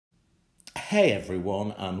Hey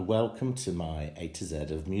everyone, and welcome to my A to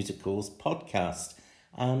Z of Musicals podcast.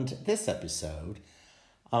 And this episode,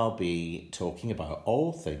 I'll be talking about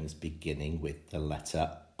all things beginning with the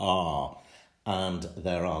letter R. And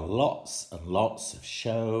there are lots and lots of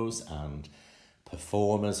shows and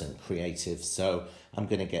performers and creatives, so I'm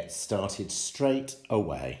going to get started straight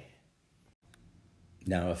away.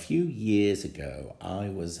 Now, a few years ago, I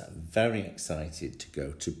was very excited to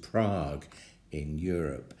go to Prague in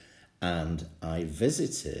Europe, and I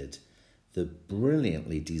visited the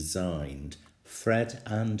brilliantly designed Fred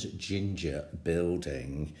and Ginger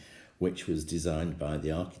building, which was designed by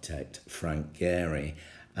the architect Frank Gehry.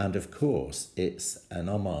 And of course, it's an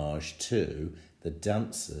homage to the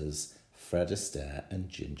dancers Fred Astaire and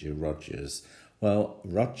Ginger Rogers. Well,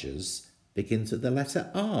 Rogers begins with the letter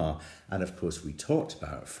R. And of course, we talked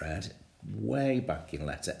about Fred way back in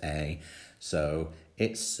letter A. So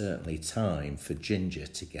it's certainly time for Ginger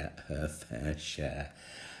to get her fair share.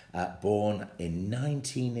 Born in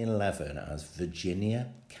 1911 as Virginia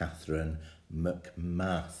Catherine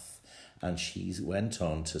McMath, and she went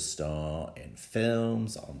on to star in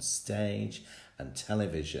films, on stage and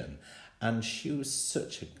television. And she was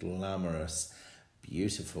such a glamorous,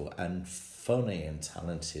 beautiful and funny and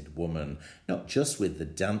talented woman, not just with the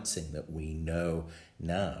dancing that we know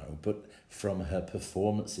now, but from her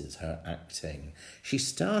performances, her acting. She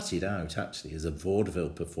started out actually as a vaudeville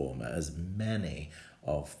performer, as many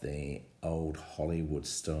of the old Hollywood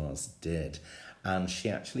stars did, and she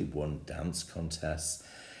actually won dance contests.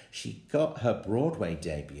 She got her Broadway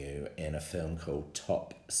debut in a film called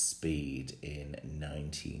Top Speed in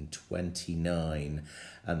 1929,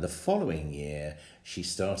 and the following year she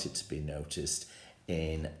started to be noticed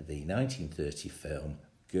in the 1930 film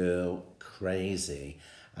Girl Crazy.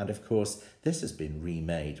 And of course, this has been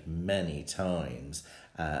remade many times,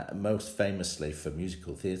 most famously for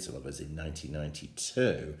musical theatre lovers in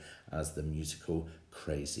 1992 as the musical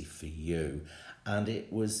Crazy for You. And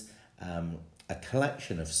it was a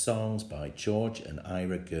collection of songs by George and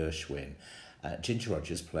Ira Gershwin. Ginger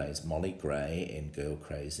Rogers plays Molly Gray in Girl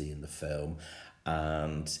Crazy in the film,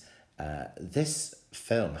 and this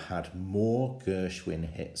film had more Gershwin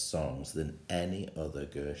hit songs than any other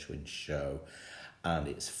Gershwin show. And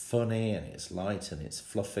it's funny and it's light and it's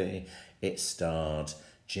fluffy. It starred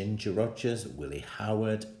Ginger Rogers, Willie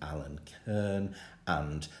Howard, Alan Kern,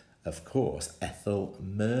 and of course Ethel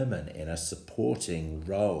Merman in a supporting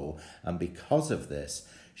role. And because of this,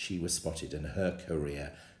 she was spotted and her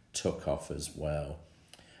career took off as well.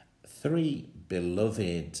 Three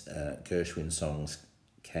beloved Gershwin songs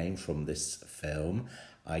came from this film: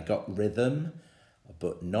 I Got Rhythm,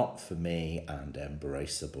 But Not For Me, and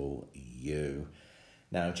Embraceable You.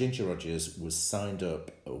 Now, Ginger Rogers was signed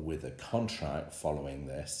up with a contract following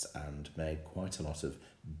this and made quite a lot of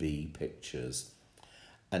B pictures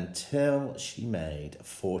until she made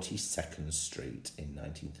 42nd Street in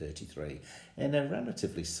 1933 in a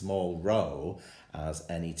relatively small role as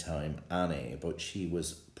Anytime Annie, but she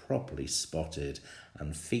was properly spotted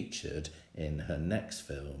and featured in her next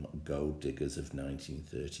film, Gold Diggers of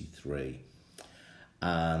 1933.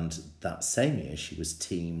 And that same year, she was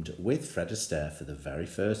teamed with Fred Astaire for the very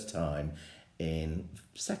first time in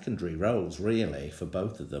secondary roles, really, for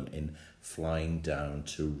both of them in Flying Down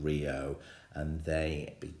to Rio. And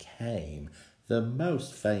they became the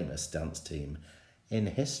most famous dance team in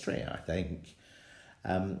history, I think.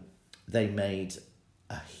 They made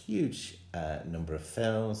a huge number of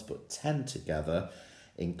films, but 10 together,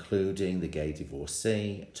 including The Gay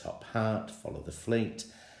Divorcee, Top Hat, Follow the Fleet,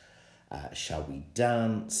 Shall We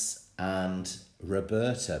Dance, and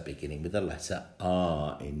Roberta, beginning with the letter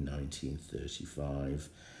R in 1935.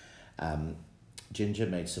 Ginger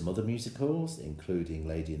made some other musicals, including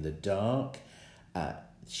Lady in the Dark.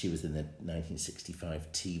 She was in the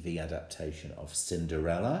 1965 TV adaptation of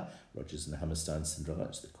Cinderella, Rodgers and Hammerstein's Cinderella,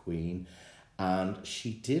 it's the Queen. And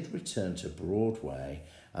she did return to Broadway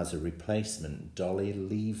as a replacement Dolly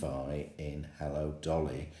Levi in Hello,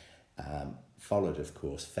 Dolly, followed, of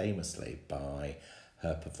course, famously by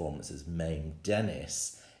her performance as Mame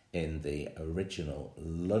Dennis in the original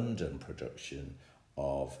London production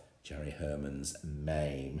of Jerry Herman's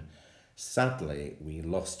Mame. Sadly, we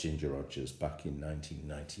lost Ginger Rogers back in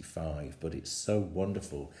 1995, but it's so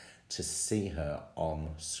wonderful to see her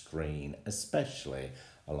on screen, especially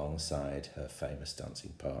alongside her famous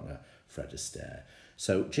dancing partner, Fred Astaire.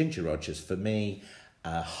 So Ginger Rogers, for me,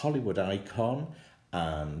 a Hollywood icon,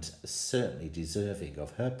 and certainly deserving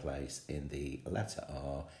of her place in the letter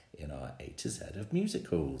R in our A to Z of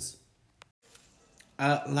musicals.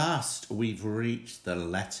 At last, we've reached the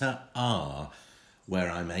letter R, where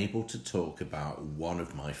I'm able to talk about one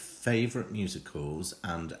of my favourite musicals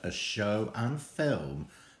and a show and film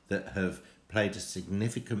that have played a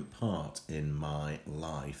significant part in my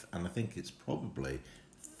life. And I think it's probably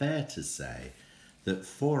fair to say that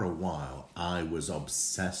for a while I was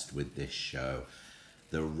obsessed with this show,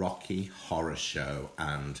 the Rocky Horror Show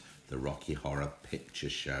and the Rocky Horror Picture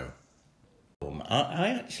Show. I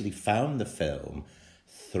actually found the film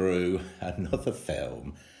through another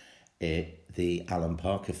film, the Alan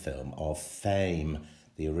Parker film of Fame,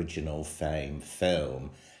 the original Fame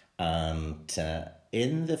film. And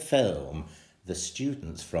in the film, the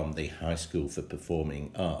students from the High School for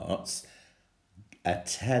Performing Arts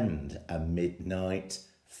attend a midnight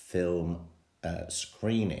film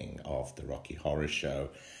screening of the Rocky Horror Show.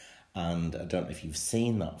 And I don't know if you've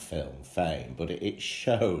seen that film, Fame, but it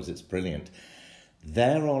shows, it's brilliant.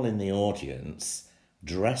 They're all in the audience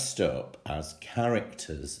dressed up as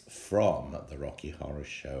characters from the Rocky Horror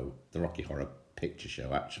Show, the Rocky Horror Picture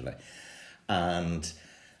Show, actually. And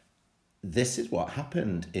this is what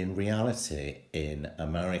happened in reality in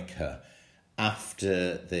America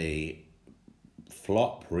after the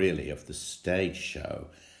flop, really, of the stage show.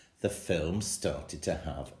 The film started to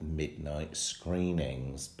have midnight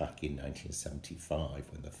screenings back in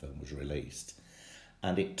 1975 when the film was released.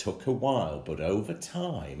 And it took a while, but over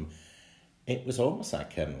time, it was almost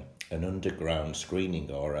like an underground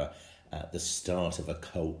screening or the start of a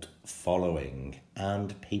cult following.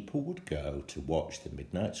 And people would go to watch the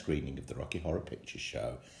midnight screening of the Rocky Horror Picture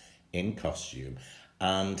Show in costume.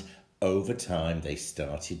 And over time, they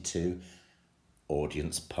started to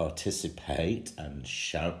audience participate and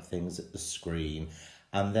shout things at the screen,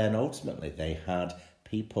 and then ultimately they had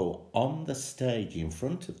people on the stage in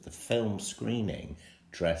front of the film screening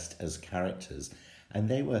dressed as characters, and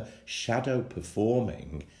they were shadow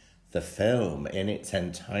performing the film in its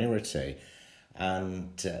entirety.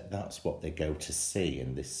 And that's what they go to see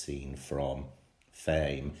in this scene from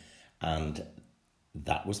Fame. And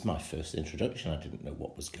that was my first introduction. I didn't know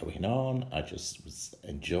what was going on. I just was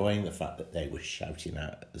enjoying the fact that they were shouting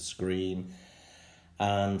out at the screen.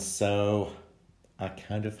 And so I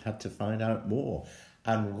kind of had to find out more.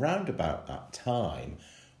 And round about that time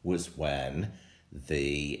was when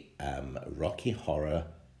the Rocky Horror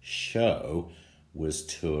Show was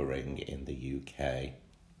touring in the UK.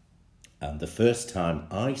 And the first time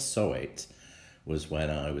I saw it was when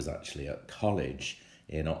I was actually at college.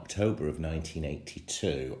 In October of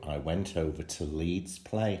 1982, I went over to Leeds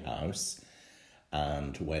Playhouse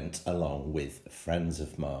and went along with friends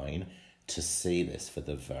of mine to see this for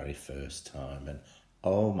the very first time. And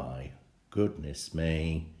oh my goodness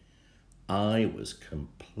me, I was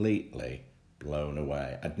completely blown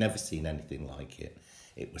away. I'd never seen anything like it.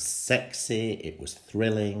 It was sexy, it was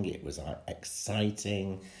thrilling, it was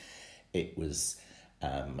exciting, it was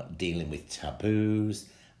dealing with taboos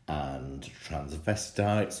and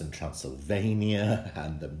transvestites and Transylvania,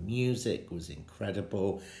 and the music was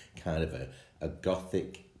incredible, kind of a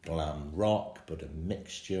gothic glam rock, but a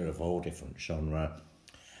mixture of all different genre.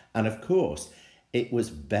 And of course, it was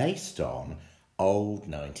based on old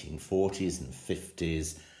 1940s and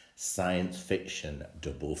 50s science fiction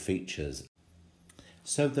double features.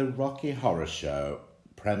 So the Rocky Horror Show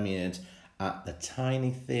premiered at the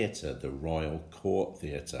tiny theatre, the Royal Court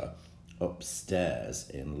Theatre, upstairs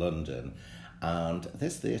in London, and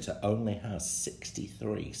this theatre only has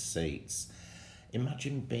 63 seats.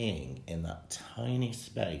 Imagine being in that tiny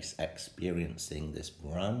space experiencing this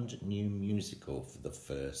brand new musical for the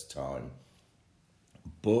first time.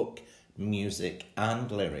 Book, music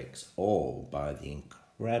and lyrics all by the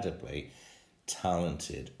incredibly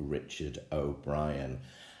talented Richard O'Brien.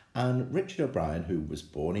 And Richard O'Brien, who was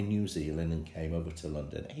born in New Zealand and came over to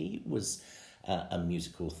London, he was a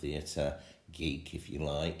musical theatre geek, if you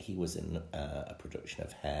like. He was in a production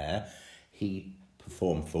of Hair. He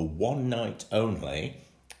performed for one night only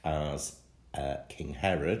as King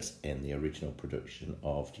Herod in the original production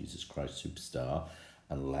of Jesus Christ Superstar,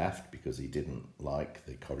 and left because he didn't like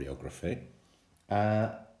the choreography.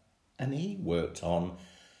 And he worked on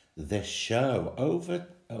this show over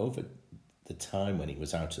the time when he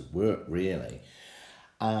was out of work, really.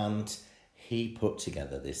 And he put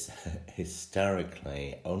together this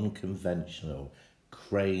hysterically unconventional,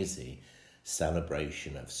 crazy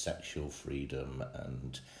celebration of sexual freedom.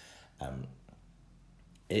 And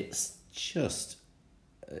it's just,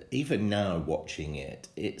 even now watching it,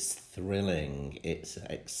 it's thrilling, it's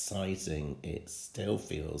exciting, it still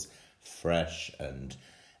feels fresh and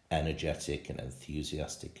energetic and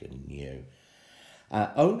enthusiastic and new.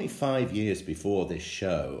 Only 5 years before this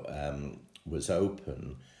show was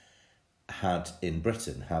open, in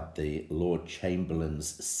Britain, had the Lord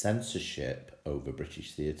Chamberlain's censorship over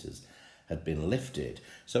British theatres had been lifted.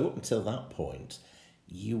 So up until that point,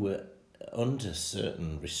 you were under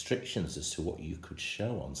certain restrictions as to what you could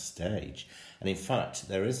show on stage. And in fact,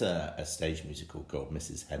 there is a stage musical called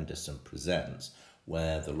Mrs. Henderson Presents,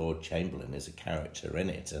 where the Lord Chamberlain is a character in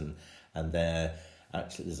it, and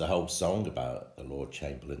there's a whole song about the Lord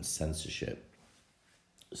Chamberlain's censorship.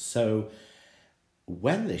 So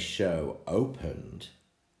when this show opened,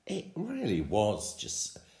 it really was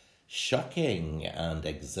just shocking and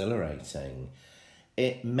exhilarating.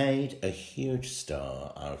 It made a huge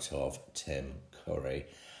star out of Tim Curry,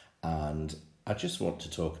 and I just want to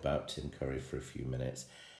talk about Tim Curry for a few minutes.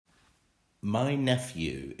 My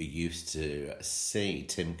nephew used to see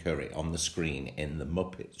Tim Curry on the screen in the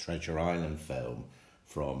Muppets Treasure Island film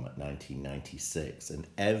from 1996, and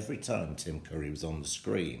every time Tim Curry was on the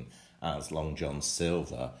screen as Long John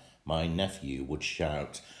Silver, my nephew would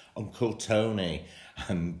shout, "Uncle Tony,"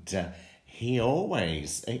 and he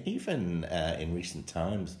always, even in recent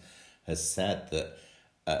times, has said that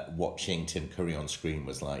watching Tim Curry on screen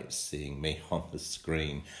was like seeing me on the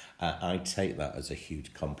screen. I take that as a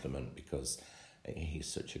huge compliment because he's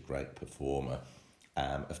such a great performer.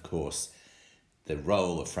 Of course, the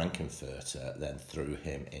role of Frankenfurter then threw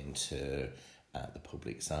him into the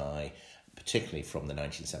public's eye, particularly from the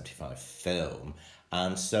 1975 film.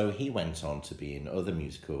 And so he went on to be in other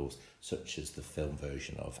musicals, such as the film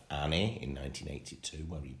version of Annie in 1982,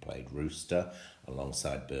 where he played Rooster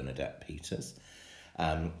alongside Bernadette Peters.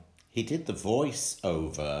 He did the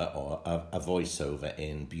voiceover, or a voiceover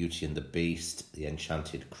in Beauty and the Beast, The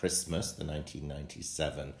Enchanted Christmas, the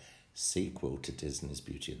 1997 sequel to Disney's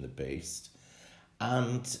Beauty and the Beast.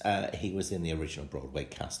 And he was in the original Broadway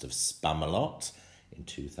cast of Spamalot in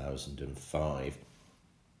 2005.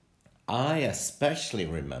 I especially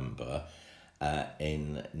remember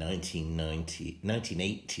in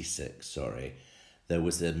 1986, there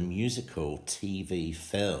was a musical TV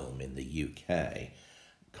film in the UK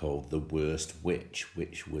called The Worst Witch,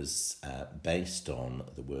 which was based on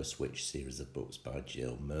the Worst Witch series of books by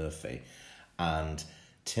Jill Murphy. And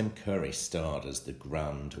Tim Curry starred as the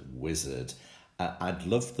Grand Wizard. I'd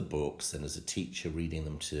loved the books, and as a teacher reading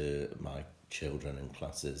them to my children and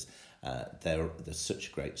classes, they're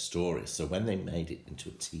such great stories. So when they made it into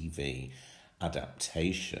a TV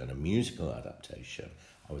adaptation, a musical adaptation,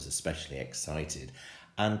 I was especially excited.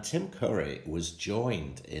 And Tim Curry was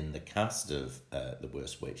joined in the cast of The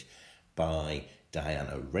Worst Witch by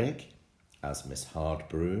Diana Rigg as Miss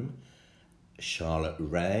Hardbroom, Charlotte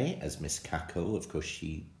Rae as Miss Cackle. Of course,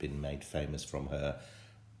 she'd been made famous from her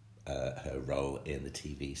role in the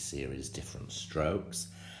TV series Different Strokes.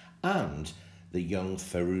 And the young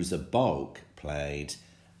Feruza Balk played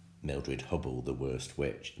Mildred Hubble, the Worst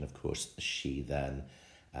Witch. And of course, she then,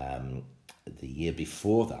 the year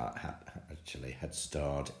before that, had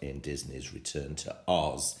starred in Disney's Return to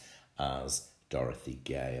Oz as Dorothy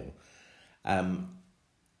Gale.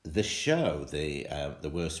 The show,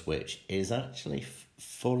 The Worst Witch, is actually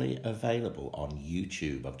fully available on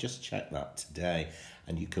YouTube. I've just checked that today,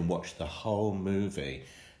 and you can watch the whole movie.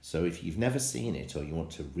 So if you've never seen it or you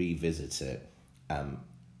want to revisit it,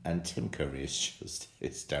 and Tim Curry is just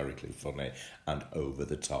hysterically funny and over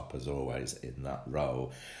the top as always in that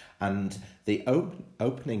role. And the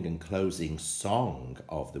opening and closing song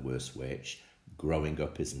of The Worst Witch, Growing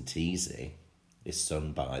Up Isn't Easy, is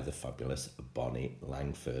sung by the fabulous Bonnie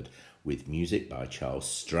Langford, with music by Charles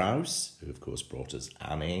Strauss, who of course brought us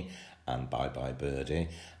Annie and Bye Bye Birdie,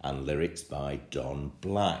 and lyrics by Don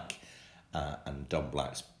Black. And Don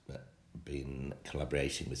Black's been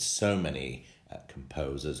collaborating with so many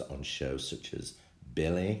composers on shows such as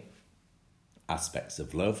Billy, Aspects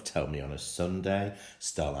of Love, Tell Me on a Sunday,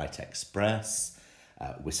 Starlight Express,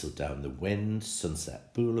 Whistle Down the Wind,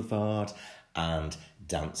 Sunset Boulevard, and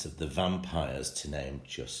Dance of the Vampires, to name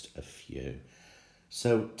just a few.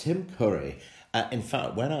 So Tim Curry, in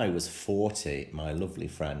fact, when I was 40, my lovely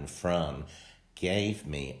friend Fran gave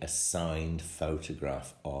me a signed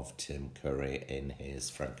photograph of Tim Curry in his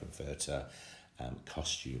Frankenfurter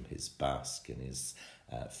costume, his basque and his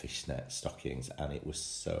fishnet stockings, and it was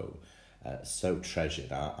so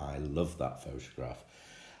treasured. I love that photograph.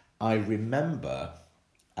 I remember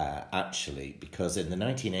actually, because in the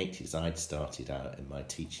 1980s I'd started out in my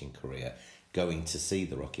teaching career going to see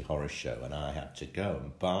the Rocky Horror Show, and I had to go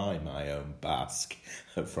and buy my own basque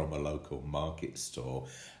from a local market store,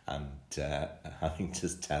 and having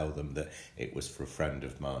to tell them that it was for a friend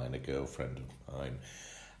of mine, a girlfriend of mine.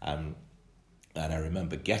 And I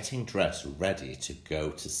remember getting dressed ready to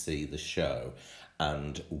go to see the show,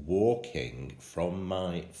 and walking from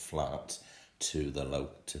my flat to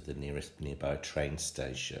the nearest nearby train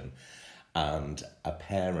station, and a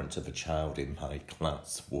parent of a child in my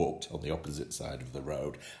class walked on the opposite side of the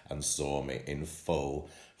road and saw me in full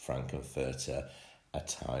Frankenfurter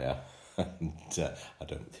attire, and I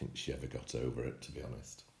don't think she ever got over it, to be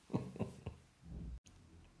honest.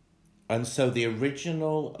 And so the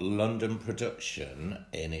original London production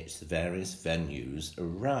in its various venues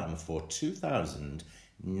ran for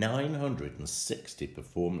 2,960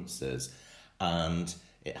 performances, and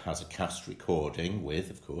it has a cast recording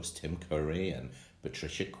with, of course, Tim Curry and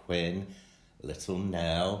Patricia Quinn, Little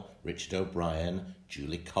Nell, Richard O'Brien,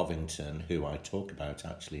 Julie Covington, who I talk about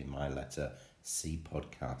actually in my Letter C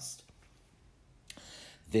podcast.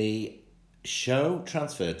 The show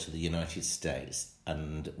transferred to the United States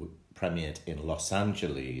and premiered in Los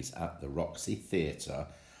Angeles at the Roxy Theatre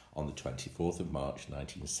on the 24th of March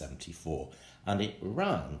 1974, and it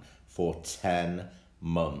ran for 10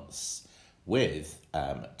 months with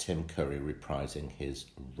Tim Curry reprising his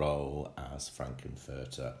role as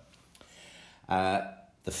Frankenfurter.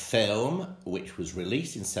 The film, which was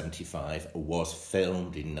released in 75, was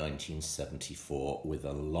filmed in 1974 with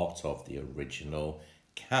a lot of the original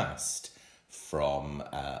cast from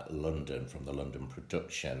London, from the London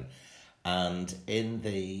production. And in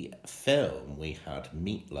the film, we had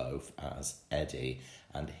Meatloaf as Eddie,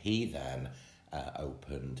 and he then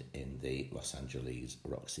opened in the Los Angeles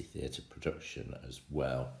Roxy Theatre production as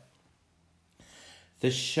well.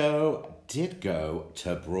 The show did go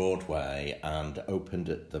to Broadway and opened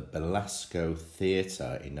at the Belasco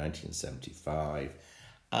Theatre in 1975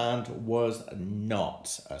 and was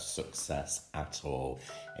not a success at all.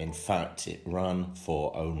 In fact, it ran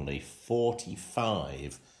for only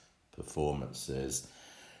 45 performances,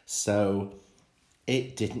 so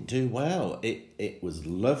it didn't do well. It was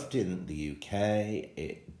loved in the UK,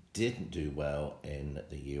 it didn't do well in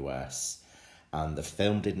the US, and the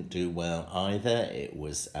film didn't do well either. It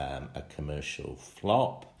was a commercial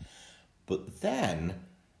flop, but then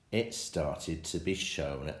it started to be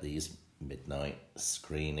shown at these midnight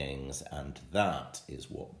screenings, and that is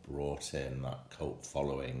what brought in that cult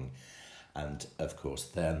following. And of course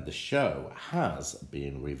then the show has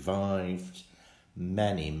been revived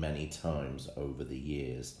many, many times over the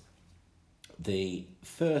years. The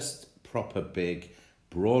first proper big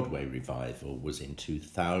Broadway revival was in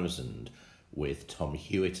 2000 with Tom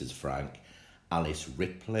Hewitt as Frank, Alice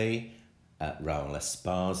Ripley, Raul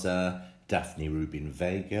Esparza, Daphne Rubin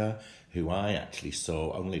Vega, who I actually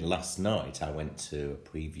saw only last night. I went to a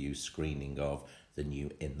preview screening of the new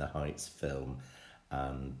In the Heights film,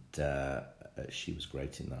 and she was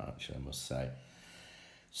great in that, actually, I must say.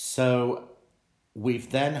 So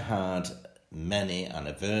we've then had many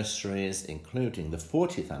anniversaries, including the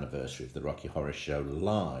 40th anniversary of the Rocky Horror Show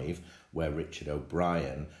Live, where Richard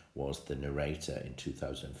O'Brien was the narrator in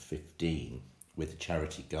 2015, with a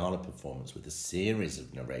charity gala performance with a series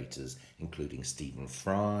of narrators, including Stephen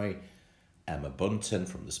Fry, Emma Bunton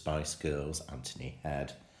from the Spice Girls, Anthony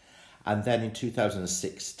Head. And then in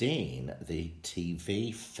 2016, the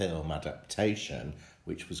TV film adaptation,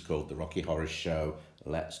 which was called The Rocky Horror Show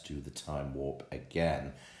Let's Do the Time Warp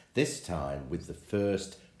Again, this time with the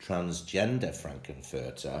first transgender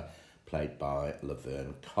Frankenfurter, played by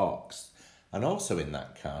Laverne Cox. And also in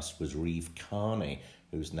that cast was Reeve Carney,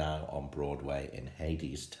 who's now on Broadway in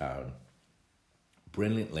Hadestown.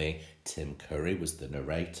 Brilliantly, Tim Curry was the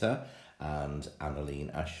narrator, and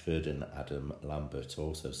Annalene Ashford and Adam Lambert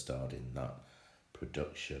also starred in that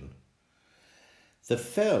production. The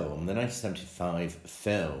film, the 1975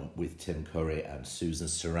 film with Tim Curry and Susan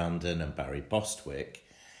Sarandon and Barry Bostwick,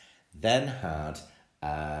 then had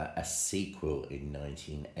a sequel in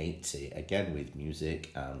 1980, again with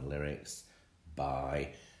music and lyrics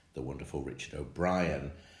by the wonderful Richard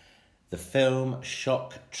O'Brien. The film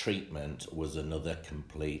Shock Treatment was another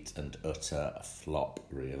complete and utter flop,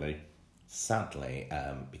 really. Sadly,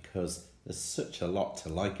 because there's such a lot to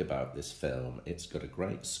like about this film. It's got a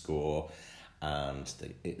great score, and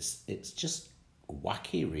it's just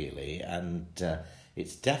wacky, really, and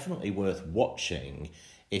it's definitely worth watching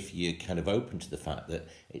if you're kind of open to the fact that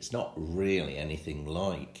it's not really anything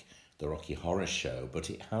like the Rocky Horror Show, but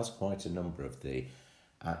it has quite a number of the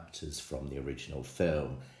actors from the original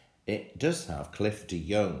film. It does have Cliff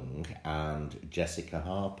DeYoung and Jessica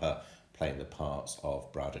Harper playing the parts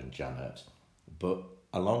of Brad and Janet, but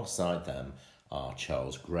alongside them are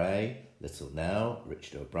Charles Gray, Little Nell,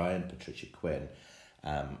 Richard O'Brien, Patricia Quinn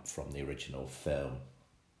from the original film.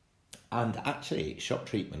 And actually, Shock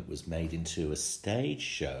Treatment was made into a stage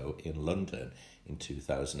show in London in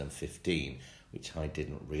 2015, which I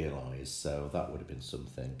didn't realise, so that would have been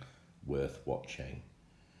something worth watching.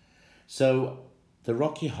 So, The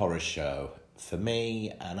Rocky Horror Show, for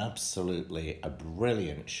me, a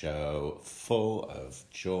brilliant show, full of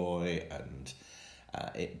joy, and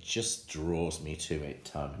it just draws me to it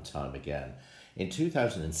time and time again. In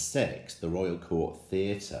 2006, the Royal Court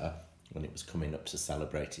Theatre, when it was coming up to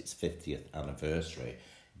celebrate its 50th anniversary,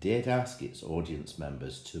 did ask its audience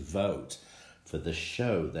members to vote for the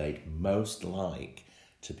show they'd most like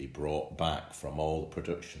to be brought back from all the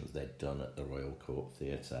productions they'd done at the Royal Court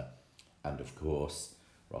Theatre. And of course,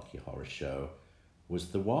 Rocky Horror Show was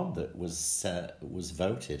the one that was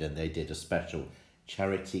voted, and they did a special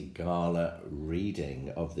charity gala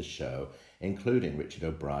reading of the show, including Richard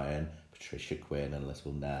O'Brien, Patricia Quinn and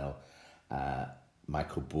Little Nell.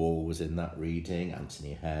 Michael Ball was in that reading,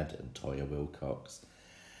 Anthony Head and Toyah Willcox.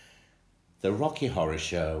 The Rocky Horror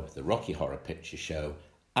Show, the Rocky Horror Picture Show,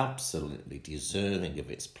 absolutely deserving of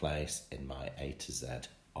its place in my A to Z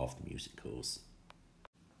of musicals.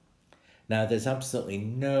 Now, there's absolutely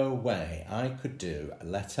no way I could do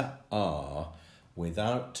letter R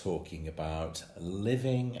without talking about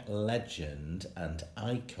living legend and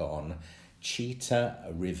icon Chita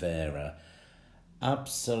Rivera.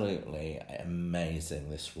 Absolutely amazing,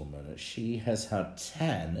 this woman. She has had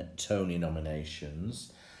 10 Tony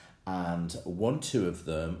nominations and won 2 of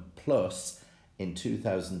them, plus in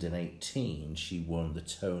 2018 she won the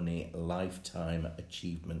Tony Lifetime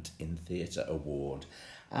Achievement in Theatre Award,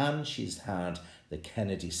 and she's had the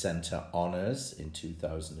Kennedy Center Honours in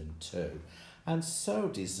 2002, and so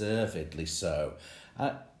deservedly so.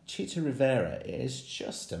 Chita Rivera is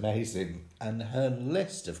just amazing, and her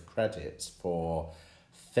list of credits for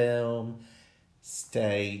film,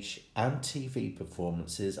 stage and TV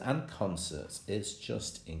performances and concerts is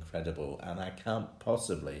just incredible, and I can't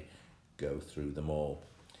possibly go through them all.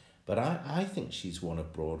 But I think she's one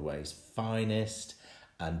of Broadway's finest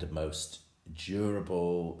and most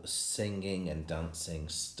durable singing and dancing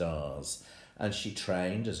stars, and she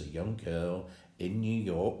trained as a young girl in New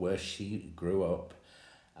York, where she grew up,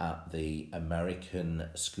 at the American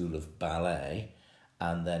School of Ballet.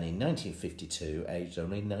 And then in 1952, aged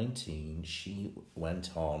only 19, she went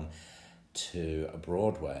on to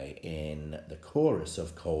Broadway in the chorus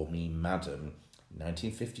of Call Me Madam,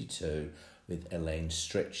 1952, with Elaine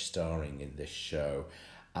Stritch starring in this show.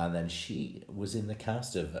 And then she was in the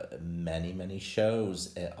cast of many, many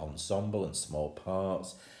shows, ensemble and small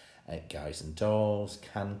parts, Guys and Dolls,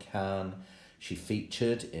 Can. She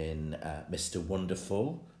featured in Mr.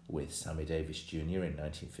 Wonderful with Sammy Davis Jr. in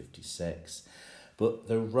 1956. But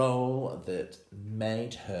the role that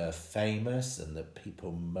made her famous and that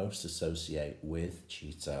people most associate with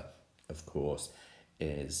Chita, of course,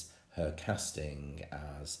 is her casting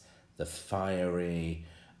as the fiery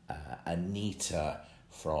Anita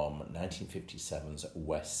from 1957's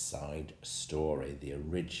West Side Story, the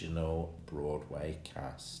original Broadway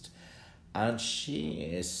cast. And she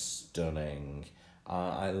is stunning.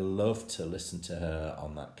 I love to listen to her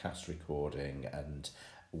on that cast recording, and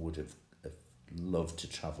would have loved to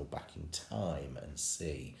travel back in time and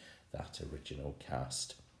see that original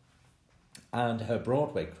cast. And her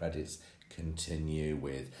Broadway credits continue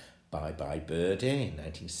with Bye Bye Birdie in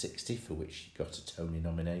 1960, for which she got a Tony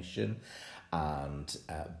nomination, and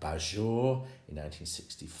Bajor in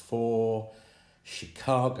 1964,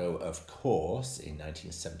 Chicago, of course, in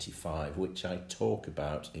 1975, which I talk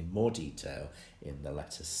about in more detail in the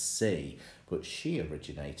letter C, but she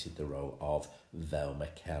originated the role of Velma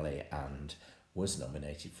Kelly and was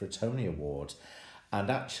nominated for a Tony Award. And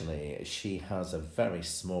actually, she has a very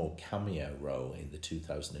small cameo role in the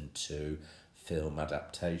 2002 film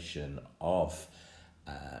adaptation of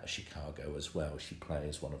Chicago as well. She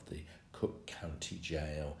plays one of the Cook County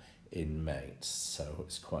Jail inmates, so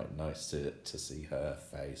it's quite nice to see her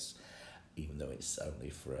face, even though it's only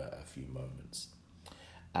for a few moments.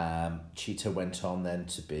 Chita went on then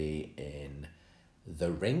to be in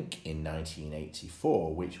The Rink in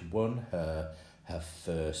 1984, which won her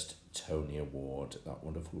first Tony Award, that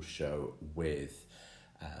wonderful show with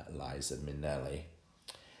Liza Minnelli.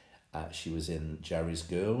 She was in Jerry's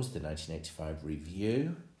Girls, the 1985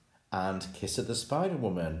 review, and Kiss of the Spider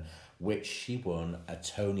Woman, which she won a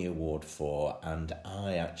Tony Award for, and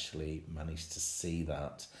I actually managed to see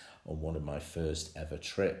that on one of my first ever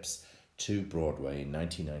trips to Broadway in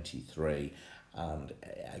 1993, and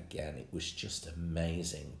again, it was just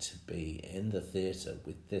amazing to be in the theatre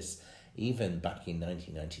with this. Even back in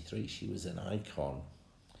 1993, she was an icon.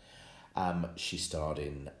 She starred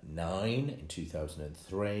in 9 in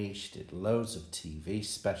 2003. She did loads of TV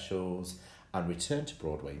specials, and returned to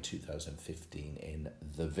Broadway in 2015 in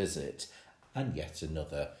The Visit, and yet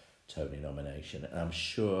another Tony nomination. And I'm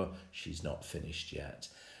sure she's not finished yet.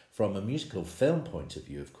 From a musical film point of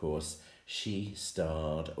view, of course, she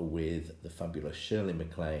starred with the fabulous Shirley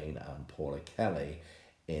MacLaine and Paula Kelly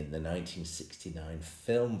in the 1969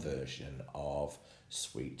 film version of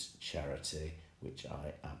Sweet Charity, which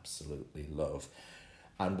I absolutely love.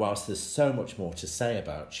 And whilst there's so much more to say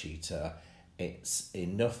about Chita, it's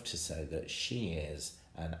enough to say that she is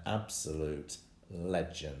an absolute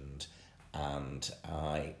legend, and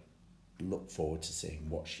I look forward to seeing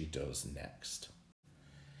what she does next.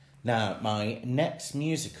 Now, my next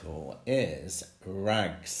musical is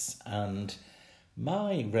Rags, and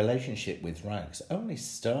my relationship with Rags only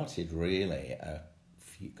started really a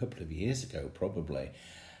couple of years ago, probably.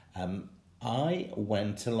 I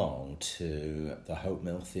went along to the Hope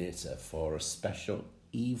Mill Theatre for a special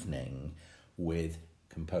evening with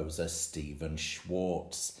composer Stephen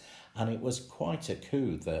Schwartz, and it was quite a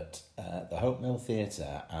coup that the Hope Mill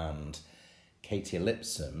Theatre and Katie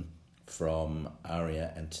Lipsome from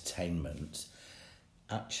Aria Entertainment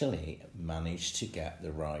actually managed to get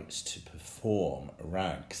the rights to perform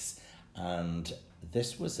Rags, and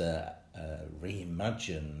this was a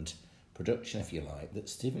reimagined production, if you like, that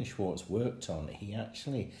Stephen Schwartz worked on. He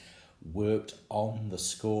actually worked on the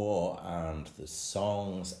score and the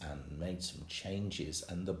songs and made some changes,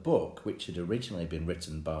 and the book, which had originally been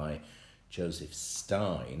written by Joseph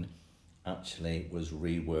Stein, actually was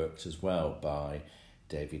reworked as well by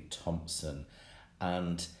David Thompson.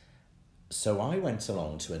 And so I went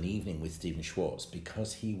along to an evening with Stephen Schwartz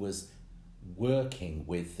because he was working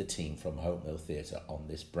with the team from Hope Mill Theatre on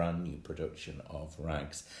this brand new production of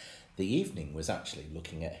Rags. The evening was actually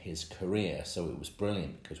looking at his career, so it was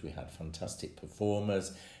brilliant because we had fantastic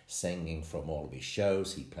performers singing from all of his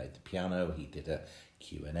shows. He played the piano, he did a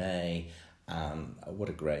Q&A, and what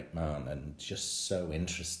a great man, and just so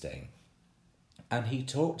interesting. And he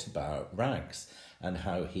talked about Rags and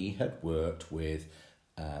how he had worked with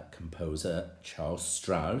composer Charles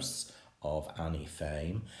Strauss of Annie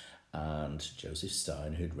fame and Joseph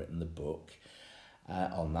Stein, who'd written the book,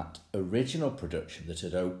 on that original production that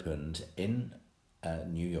had opened in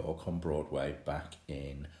New York on Broadway back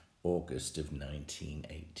in August of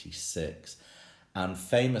 1986. And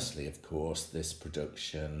famously, of course, this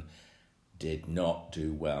production did not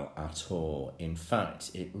do well at all. In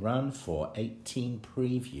fact, it ran for 18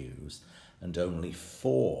 previews and only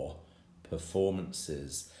 4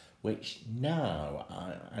 performances, which now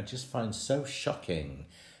I just find so shocking,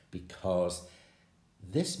 because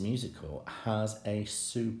this musical has a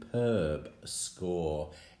superb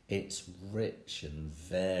score. It's rich and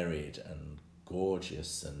varied and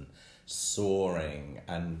gorgeous and soaring,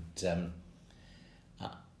 and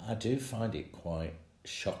I do find it quite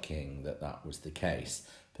shocking that that was the case.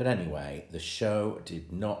 But anyway, the show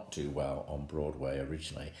did not do well on Broadway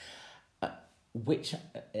originally, which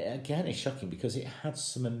again is shocking because it had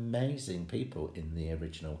some amazing people in the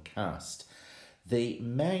original cast. The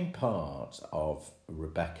main part of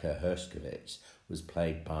Rebecca Herskovich was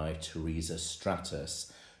played by Teresa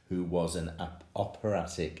Stratus, who was an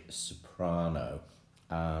operatic soprano,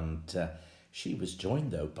 and she was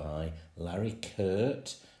joined though by Larry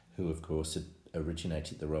Kurt, who of course had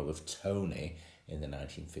originated the role of Tony in the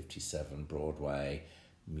 1957 Broadway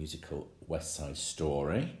musical West Side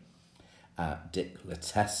Story. Dick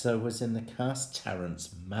Latessa was in the cast, Terence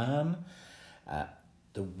Mann,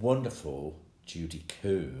 the wonderful Judy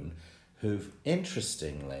Kuhn, who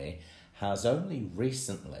interestingly has only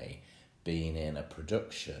recently been in a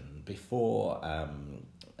production before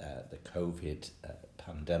the COVID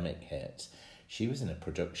pandemic hit. She was in a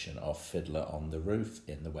production of Fiddler on the Roof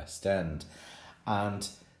in the West End. And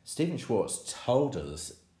Stephen Schwartz told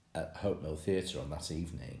us at Hope Mill Theatre on that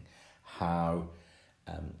evening how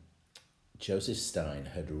Joseph Stein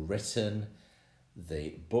had written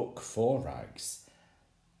the book for Rags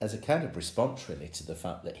as a kind of response really to the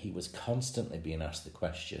fact that he was constantly being asked the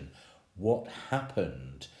question, what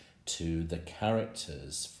happened to the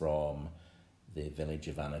characters from the village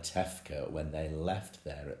of Anatevka when they left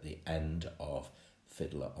there at the end of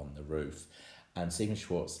Fiddler on the Roof? And Stephen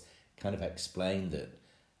Schwartz kind of explained that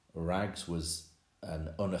Rags was an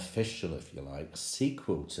unofficial, if you like,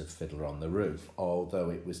 sequel to Fiddler on the Roof, although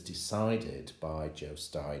it was decided by Joe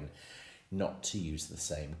Stein not to use the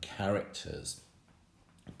same characters,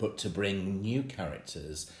 but to bring new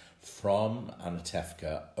characters from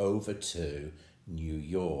Anatevka over to New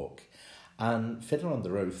York. And Fiddler on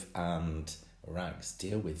the Roof and Rags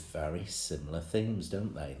deal with very similar themes,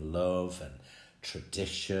 don't they? Love and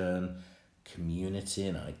tradition, community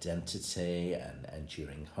and identity and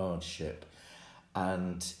enduring hardship.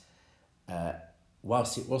 And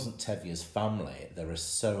whilst it wasn't Tevia's family, there are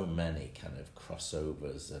so many kind of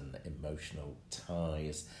crossovers and emotional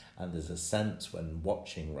ties, and there's a sense when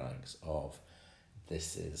watching Rags of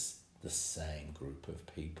this is the same group of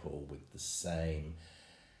people with the same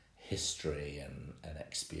history and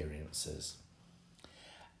experiences.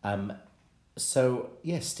 So,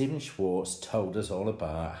 yes, Stephen Schwartz told us all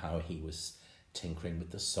about how he was tinkering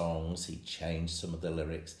with the songs. He changed some of the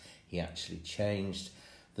lyrics. He actually changed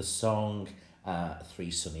the song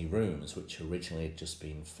Three Sunny Rooms, which originally had just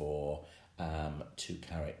been for two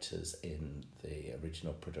characters in the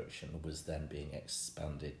original production, was then being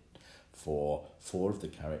expanded for four of the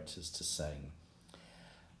characters to sing.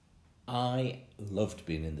 I loved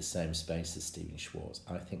being in the same space as Stephen Schwartz.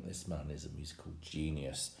 I think this man is a musical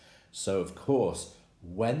genius. So, of course,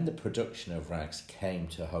 when the production of Rags came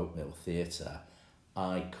to Hope Mill Theatre,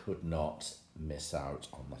 I could not miss out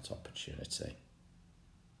on that opportunity.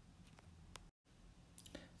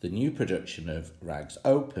 The new production of Rags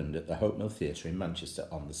opened at the Hope Mill Theatre in Manchester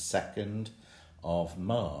on the 2nd of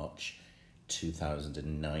March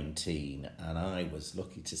 2019, and I was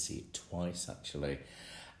lucky to see it twice actually.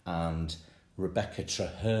 And Rebecca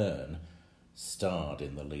Traherne starred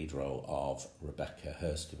in the lead role of Rebecca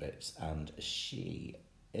Herskovits, and she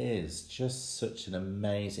is just such an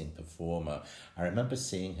amazing performer. I remember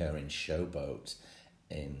seeing her in Showboat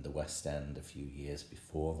in the West End a few years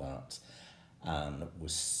before that, and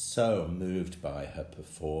was so moved by her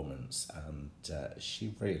performance, and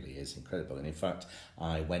she really is incredible. And in fact,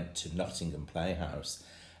 I went to Nottingham Playhouse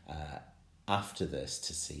after this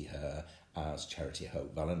to see her as Charity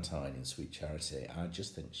Hope Valentine in Sweet Charity. I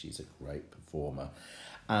just think she's a great performer.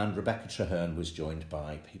 And Rebecca Traherne was joined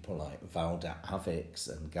by people like Valda Avix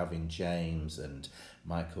and Gavin James and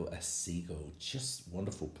Michael S. Siegel, just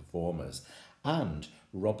wonderful performers. And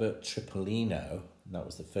Robert Tripolino, and that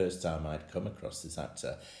was the first time I'd come across this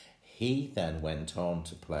actor. He then went on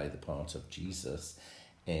to play the part of Jesus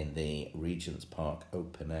in the Regent's Park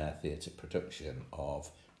open air theatre production of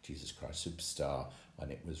Jesus Christ Superstar when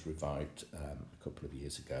it was revived a couple of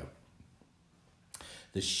years ago.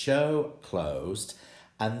 The show closed,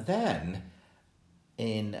 and then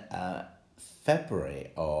in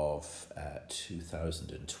February of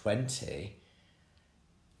 2020,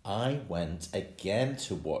 I went again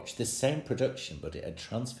to watch the same production, but it had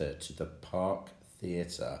transferred to the Park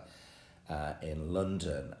Theatre in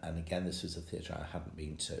London. And again, this was a theatre I hadn't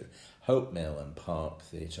been to. Hope Mill and Park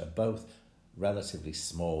Theatre, both relatively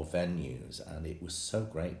small venues, and it was so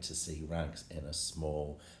great to see Rags in a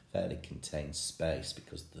small, fairly contained space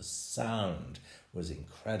because the sound was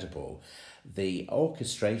incredible. The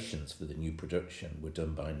orchestrations for the new production were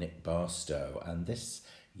done by Nick Barstow, and this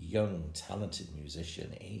young, talented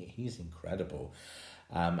musician, he's incredible.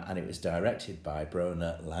 And it was directed by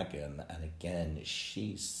Brona Lagan, and again,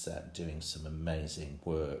 she's doing some amazing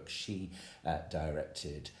work. She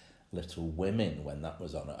directed Little Women when that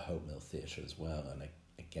was on at Hope Mill Theatre as well, and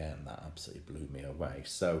again, that absolutely blew me away.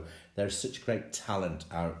 So there's such great talent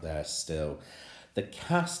out there still. The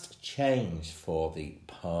cast changed for the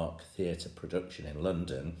Park Theatre production in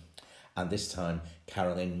London, and this time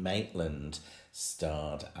Carolyn Maitland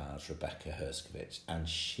starred as Rebecca Herskovits, and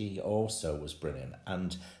she also was brilliant.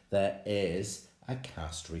 And there is a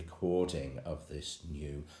cast recording of this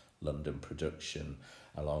new London production,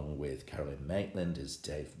 along with Carolyn Maitland as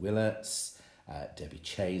Dave Willets, Debbie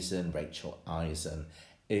Chazen, Rachel Eisen.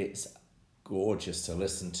 It's gorgeous to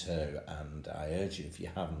listen to, and I urge you, if you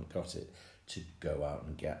haven't got it, to go out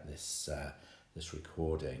and get this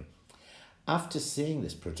recording. After seeing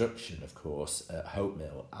this production, of course, at Hope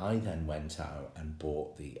Mill, I then went out and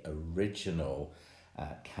bought the original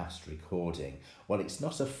cast recording. Well, it's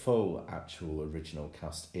not a full actual original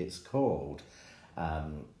cast. It's called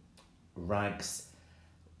Rags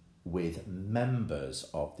with members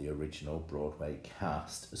of the original Broadway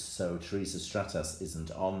cast. So Teresa Stratas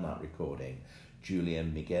isn't on that recording.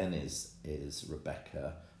 Julian Miguel is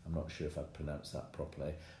Rebecca. I'm not sure if I've pronounced that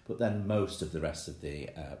properly. But then most of the rest of the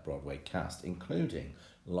Broadway cast, including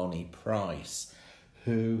Lonnie Price,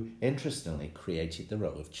 who interestingly created the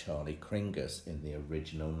role of Charlie Kringus in the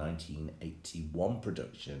original 1981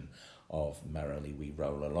 production of Merrily We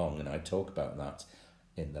Roll Along. And I talk about that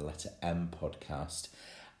in the Letter M podcast.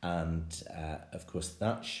 And of course,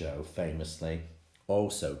 that show famously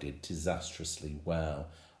also did disastrously well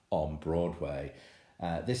on Broadway.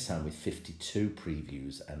 This time with 52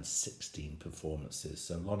 previews and 16 performances.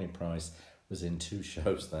 So Lonnie Price was in two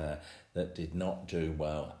shows there that did not do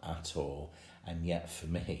well at all. And yet for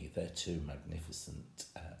me, they're two magnificent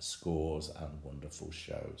scores and wonderful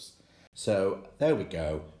shows. So there we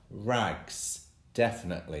go. Rags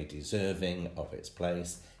definitely deserving of its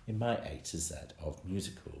place in my A to Z of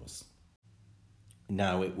musicals.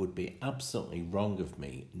 Now, it would be absolutely wrong of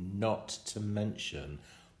me not to mention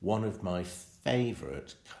one of my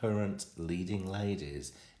favourite current leading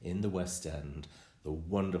ladies in the West End, the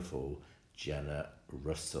wonderful Jenna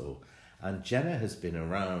Russell. And Jenna has been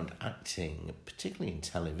around acting, particularly in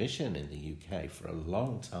television in the UK, for a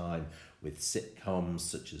long time with sitcoms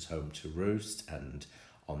such as Home to Roost and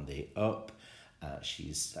On the Up.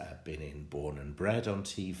 She's been in Born and Bred on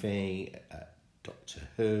TV, Doctor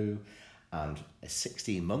Who, and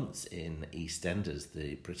 16 months in EastEnders,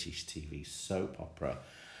 the British TV soap opera.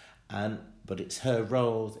 But it's her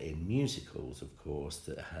roles in musicals, of course,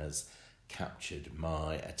 that has captured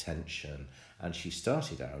my attention. And she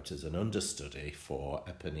started out as an understudy for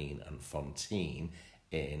Eponine and Fantine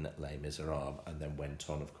in Les Miserables, and then went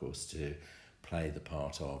on, of course, to play the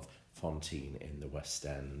part of Fantine in the West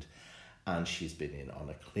End. And she's been in On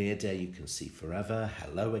a Clear Day, You Can See Forever,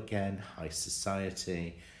 Hello Again, High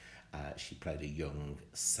Society. She played a young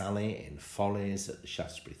Sally in Follies at the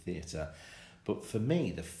Shaftesbury Theatre. But for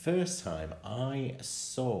me, the first time I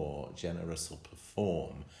saw Jenna Russell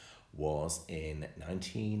perform was in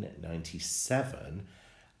 1997,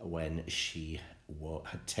 when she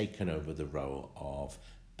had taken over the role of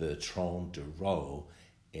Bertrand de Rolles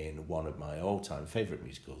in one of my all-time favourite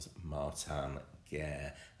musicals, Martin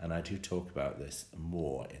Guerre. And I do talk about this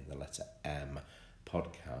more in the Letter M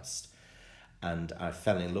podcast. And I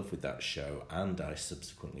fell in love with that show, and I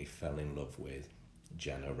subsequently fell in love with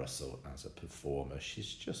Jenna Russell as a performer.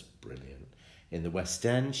 She's just brilliant. In the West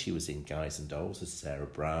End, she was in Guys and Dolls as Sarah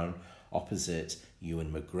Brown, opposite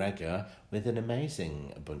Ewan McGregor, with an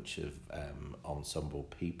amazing bunch of ensemble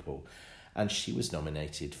people. And she was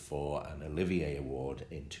nominated for an Olivier Award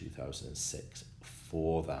in 2006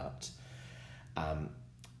 for that.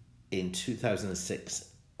 In 2006,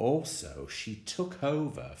 also, she took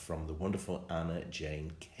over from the wonderful Anna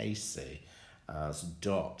Jane Casey as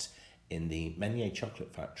Dot in the Menier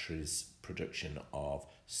Chocolate Factory's production of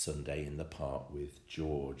Sunday in the Park with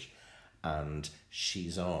George. And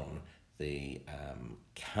she's on the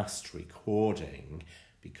cast recording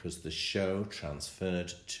because the show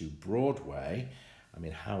transferred to Broadway. I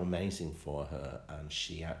mean, how amazing for her. And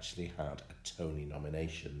she actually had a Tony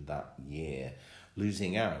nomination that year,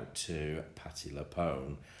 losing out to Patti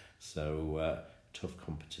LuPone. So tough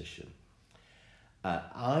competition.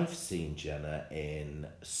 I've seen Jenna in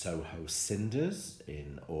Soho Cinders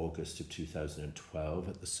in August of 2012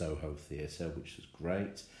 at the Soho Theatre, which was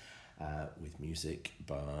great, with music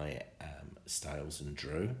by Styles and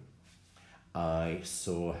Drew. I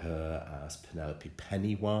saw her as Penelope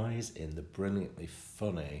Pennywise in the brilliantly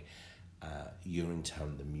funny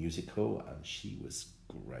Urinetown the Musical, and she was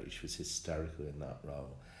great. She was hysterical in that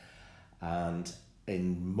role. And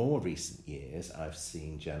in more recent years, I've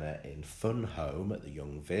seen Jenna in Fun Home at the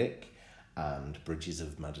Young Vic and Bridges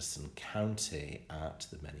of Madison County at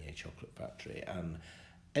the Menier Chocolate Factory. And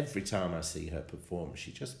every time I see her perform,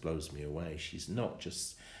 she just blows me away. She's not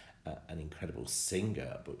just an incredible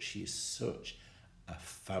singer, but she's such a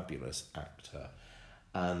fabulous actor.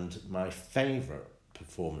 And my favourite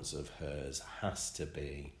performance of hers has to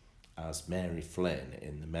be as Mary Flynn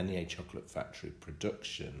in the Menier Chocolate Factory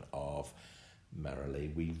production of Merrily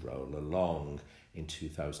We Roll Along in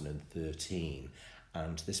 2013.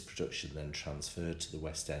 And this production then transferred to the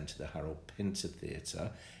West End to the Harold Pinter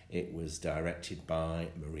Theatre. It was directed by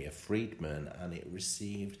Maria Friedman, and it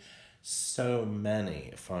received so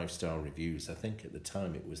many 5-star reviews. I think at the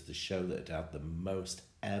time it was the show that had the most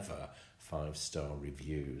ever 5-star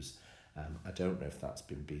reviews. I don't know if that's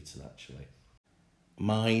been beaten, actually.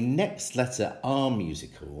 My next letter R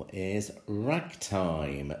musical is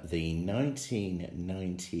Ragtime, the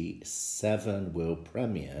 1997 world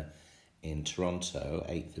premiere in Toronto,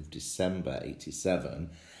 8th of December 87,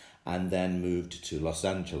 and then moved to Los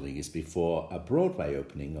Angeles before a Broadway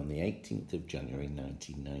opening on the 18th of January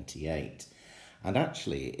 1998. And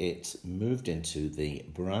actually, it moved into the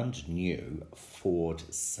brand new Ford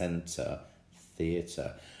Centre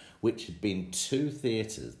Theatre, which had been two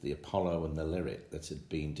theatres, the Apollo and the Lyric, that had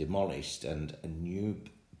been demolished and a new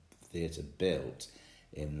theatre built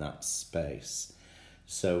in that space.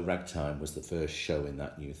 So Ragtime was the first show in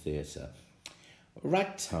that new theatre.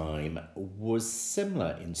 Ragtime was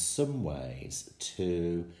similar in some ways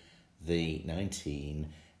to the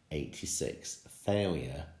 1986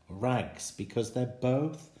 failure Rags, because they're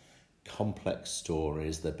both complex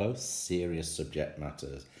stories, they're both serious subject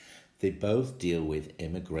matters. They both deal with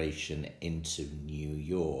immigration into New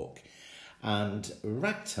York. And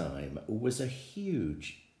Ragtime was a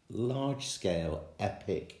huge large-scale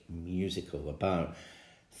epic musical about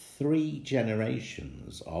three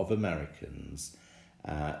generations of Americans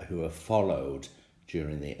who are followed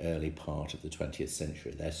during the early part of the 20th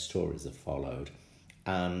century. Their stories are followed.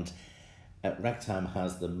 And Ragtime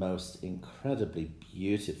has the most incredibly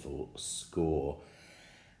beautiful score.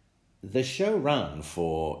 The show ran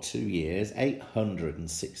for 2 years,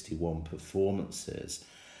 861 performances,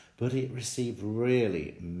 but it received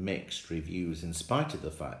really mixed reviews in spite of the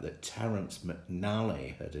fact that Terence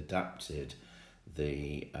McNally had adapted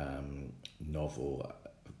the novel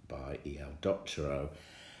by E.L. Doctorow.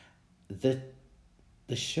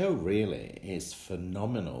 The show really is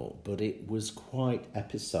phenomenal, but it was quite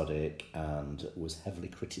episodic and was heavily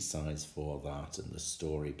criticised for that and the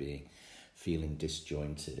story feeling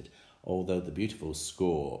disjointed, although the beautiful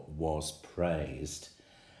score was praised.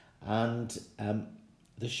 And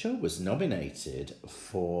the show was nominated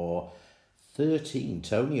for 13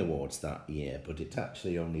 Tony Awards that year, but it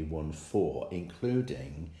actually only won 4,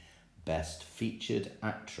 including Best Featured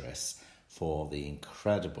Actress for the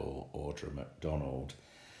incredible Audra McDonald.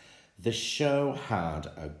 The show had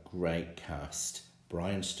a great cast: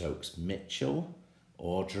 Brian Stokes Mitchell,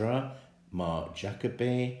 Audra, Mark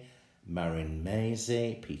Jacoby, Marin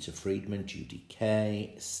Maisie, Peter Friedman, Judy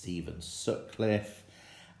Kay, Stephen Sutcliffe,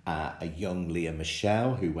 a young Leah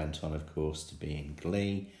Michelle, who went on, of course, to be in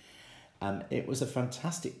Glee. It was a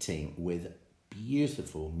fantastic team with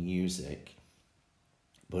beautiful music,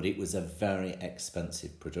 but it was a very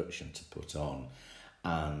expensive production to put on.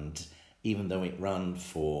 And even though it ran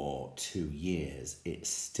for 2 years, it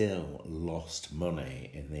still lost money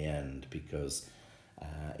in the end because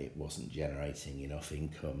it wasn't generating enough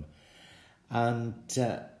income. And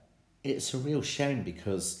it's a real shame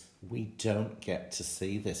because we don't get to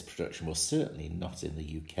see this production, well, certainly not in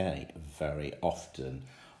the UK, very often.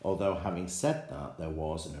 Although, having said that, there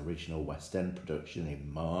was an original West End production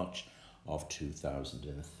in March of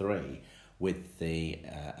 2003 with the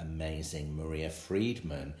amazing Maria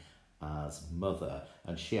Friedman as Mother,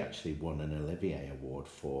 and she actually won an Olivier Award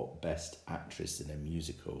for Best Actress in a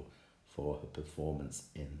Musical for her performance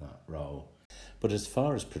in that role. But as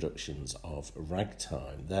far as productions of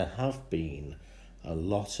Ragtime, there have been a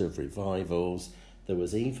lot of revivals. There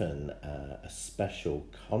was even a special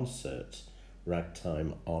concert,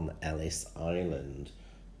 Ragtime on Ellis Island,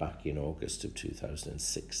 back in August of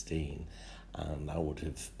 2016, and I would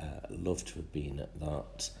have loved to have been at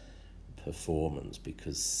that performance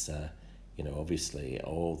because, obviously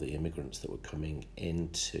all the immigrants that were coming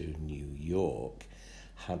into New York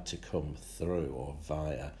had to come through or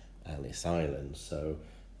via Ellis Island, so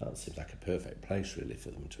that seems like a perfect place really for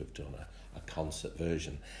them to have done a concert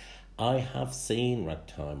version. I have seen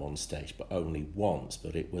Ragtime on stage, but only once,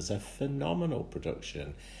 but it was a phenomenal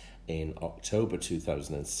production in October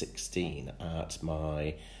 2016 at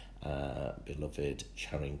my beloved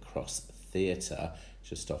Charing Cross Theatre,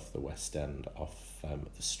 just off the West End, off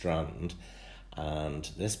the Strand. And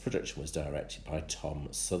this production was directed by Tom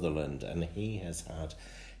Sutherland, and he has had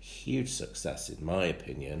huge success, in my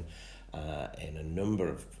opinion, in a number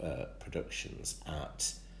of productions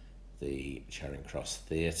at the Charing Cross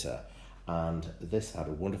Theatre. And this had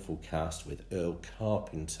a wonderful cast with Earl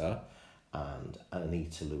Carpenter and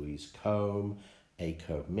Anita Louise Combe,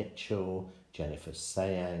 Aiko Mitchell, Jennifer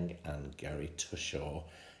Sayang, and Gary Tushaw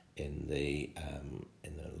in the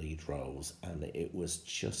lead roles, and it was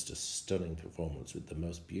just a stunning performance with the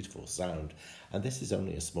most beautiful sound. And this is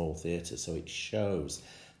only a small theatre, so it shows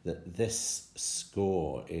that this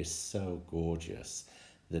score is so gorgeous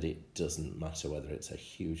that it doesn't matter whether it's a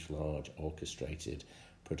huge, large orchestrated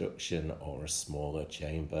production or a smaller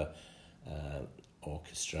chamber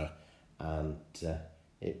orchestra, and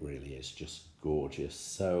it really is just gorgeous.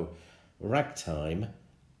 So Ragtime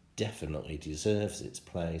definitely deserves its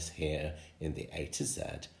place here in the A to Z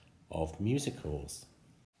of musicals.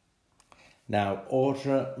 Now,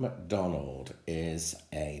 Audra McDonald is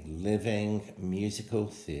a living musical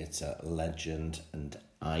theatre legend and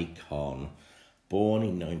icon. Born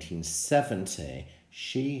in 1970,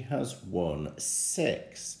 she has won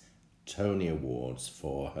 6 Tony Awards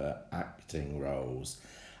for her acting roles,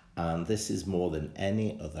 and this is more than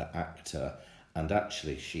any other actor, and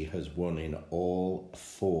actually she has won in all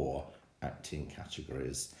 4 acting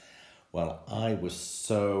categories. Well, I was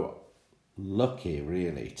so lucky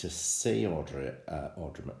really to see Audra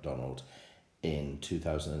McDonald in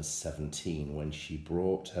 2017 when she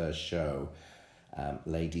brought her show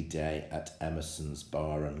Lady Day at Emerson's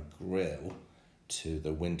Bar and Grill to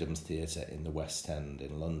the Wyndham Theatre in the West End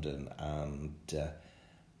in London, and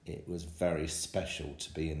it was very special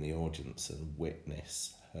to be in the audience and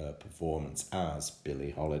witness her performance as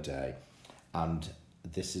Billie Holiday. And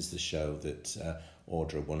this is the show that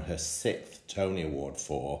Audra won her 6th Tony Award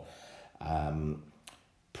for.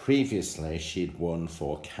 Previously, she'd won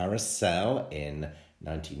for Carousel in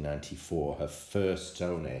 1994, her first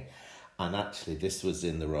Tony. And actually, this was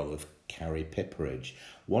in the role of Carrie Pipperidge.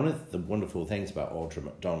 One of the wonderful things about Audra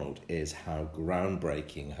McDonald is how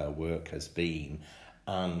groundbreaking her work has been.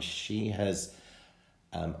 And she has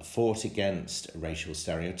fought against racial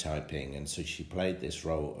stereotyping. And so she played this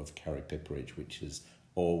role of Carrie Pipperidge, which has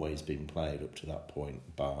always been played up to that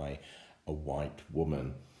point by a white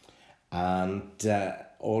woman. And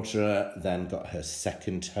Audra then got her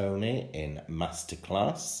 2nd Tony in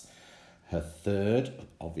Masterclass, her 3rd,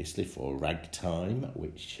 obviously, for Ragtime,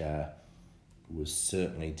 which was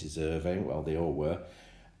certainly deserving. Well, they all were.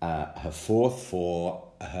 Her 4th for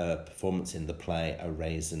her performance in the play A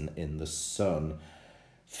Raisin in the Sun.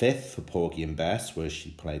 5th for Porgy and Bess, where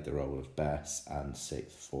she played the role of Bess, and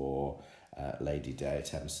 6th for Lady Day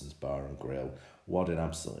at Emerson's Bar and Grill. What an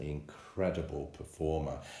absolutely incredible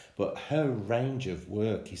performer. But her range of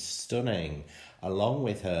work is stunning. Along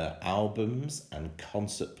with her albums and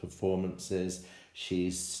concert performances,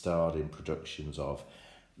 she's starred in productions of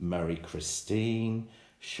Mary Christine,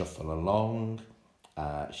 Shuffle Along.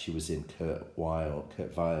 She was in Kurt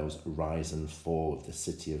Weill's Rise and Fall of the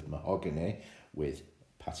City of Mahogany with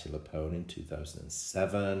Patti LuPone in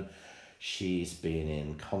 2007. She's been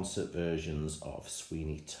in concert versions of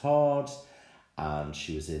Sweeney Todd, and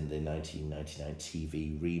she was in the 1999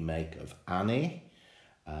 TV remake of Annie,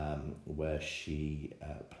 where she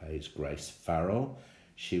plays Grace Farrell.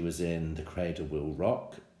 She was in The Cradle Will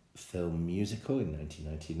Rock film musical in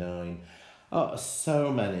 1999. Oh,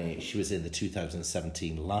 so many. She was in the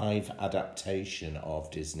 2017 live adaptation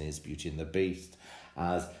of Disney's Beauty and the Beast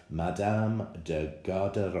as Madame de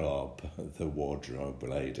Garderobe, the wardrobe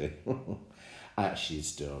lady.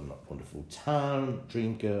 She's done Wonderful Town,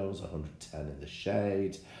 Dreamgirls, 110 in the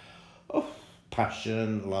Shade,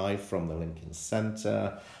 Passion, Live from the Lincoln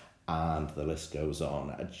Center, and the list goes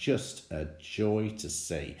on. Just a joy to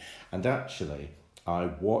see. And actually, I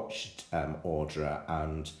watched Audra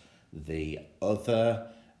and the other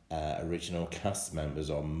original cast members,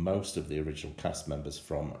 or most of the original cast members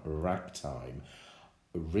from Ragtime,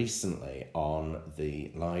 recently on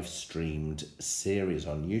the live streamed series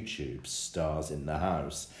on YouTube, Stars in the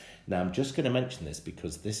House. Now, I'm just going to mention this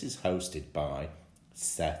because this is hosted by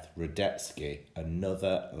Seth Rudetsky,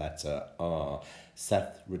 another letter R.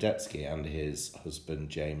 Seth Rudetsky and his husband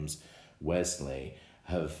James Wesley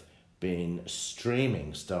have been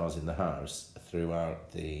streaming Stars in the House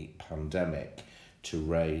throughout the pandemic to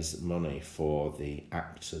raise money for the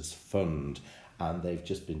Actors Fund, and they've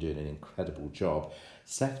just been doing an incredible job.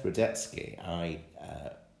 Seth Rudetsky, I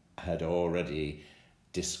had already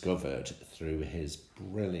discovered through his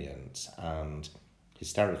brilliant and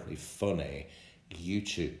hysterically funny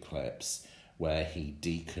YouTube clips where he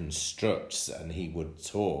deconstructs, and he would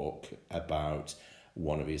talk about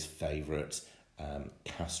one of his favourite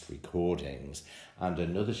cast recordings, and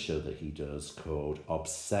another show that he does called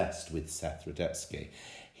Obsessed with Seth Rudetsky.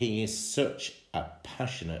 He is such a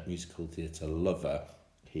passionate musical theatre lover.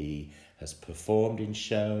 He has performed in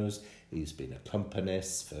shows, he's been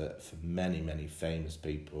accompanist for many, many famous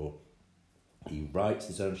people. He writes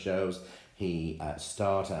his own shows. He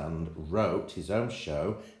starred and wrote his own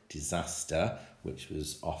show, Disaster, which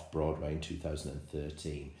was off Broadway in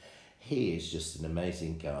 2013. He is just an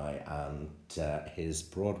amazing guy, and his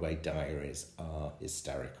Broadway diaries are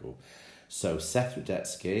hysterical. So Seth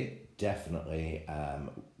Rudetsky definitely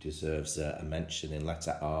deserves a mention in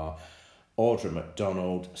letter R. Audra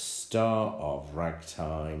McDonald, star of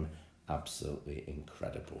Ragtime, absolutely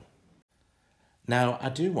incredible. Now, I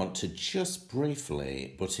do want to just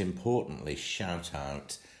briefly, but importantly, shout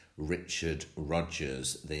out Richard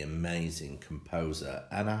Rodgers, the amazing composer,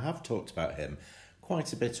 and I have talked about him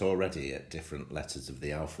quite a bit already at different letters of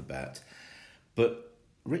the alphabet. But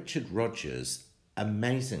Richard Rodgers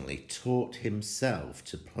amazingly taught himself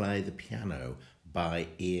to play the piano by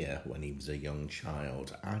ear when he was a young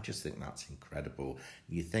child. I just think that's incredible.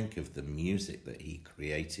 You think of the music that he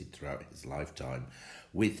created throughout his lifetime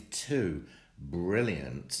with two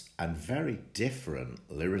brilliant and very different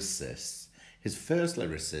lyricists. His first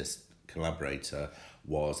lyricist collaborator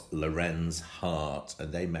was Lorenz Hart,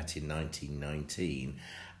 and they met in 1919,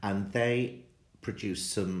 and they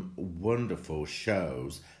produced some wonderful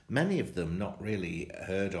shows, many of them not really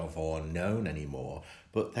heard of or known anymore,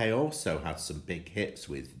 but they also had some big hits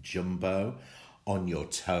with Jumbo, On Your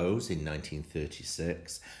Toes in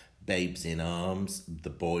 1936, Babes in Arms, The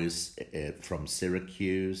Boys from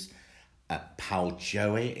Syracuse, Pal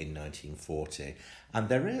Joey in 1940. And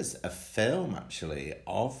there is a film actually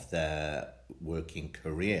of their working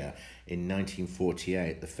career in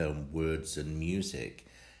 1948, the film Words and Music,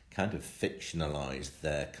 kind of fictionalised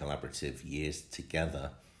their collaborative years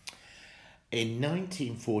together. In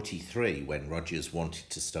 1943, when Rogers wanted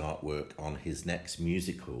to start work on his next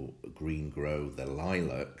musical, Green Grow the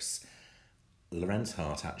Lilacs, Lorenz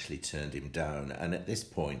Hart actually turned him down, and at this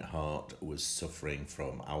point, Hart was suffering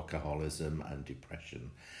from alcoholism and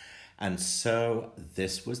depression. And so,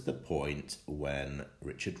 this was the point when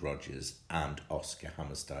Richard Rogers and Oscar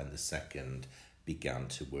Hammerstein II began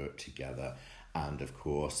to work together. And of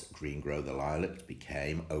course, Green Grow the Lilacs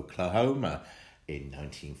became Oklahoma in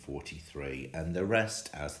 1943. And the rest,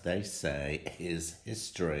 as they say, is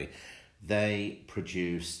history. They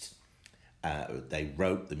produced. They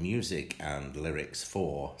wrote the music and lyrics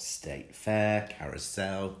for State Fair,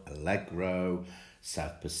 Carousel, Allegro,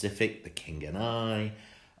 South Pacific, The King and I.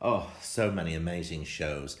 Oh, so many amazing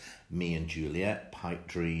shows. Me and Juliet, Pipe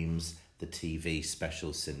Dreams, the TV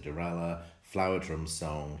special Cinderella, Flower Drum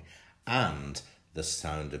Song, and The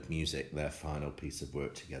Sound of Music, their final piece of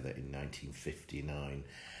work together in 1959.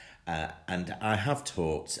 And I have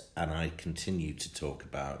talked, and I continue to talk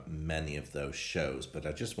about many of those shows, but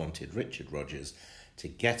I just wanted Richard Rogers to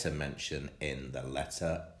get a mention in the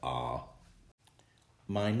letter R.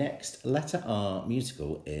 My next letter R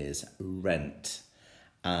musical is Rent.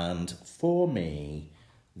 And for me,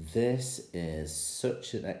 this is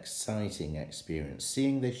such an exciting experience.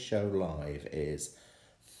 Seeing this show live is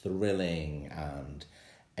thrilling and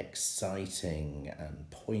exciting and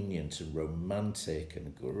poignant and romantic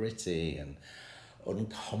and gritty and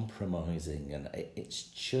uncompromising, and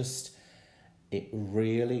it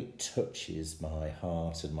really touches my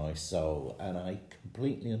heart and my soul, and I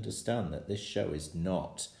completely understand that this show is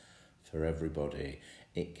not for everybody.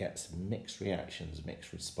 It gets mixed reactions,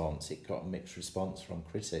 mixed response. It got mixed response from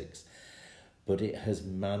critics, but it has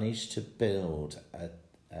managed to build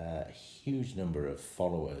a huge number of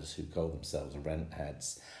followers who call themselves rent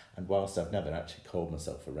heads. And whilst I've never actually called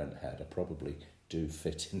myself a rent head, I probably do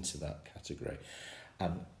fit into that category.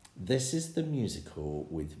 This is the musical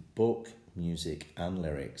with book, music and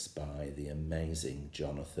lyrics by the amazing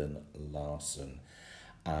Jonathan Larson.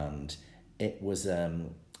 And it was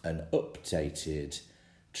an updated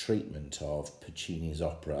treatment of Puccini's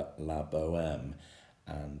opera La Bohème,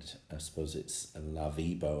 and I suppose it's La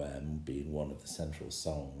Vie Bohème being one of the central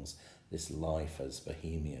songs, this life as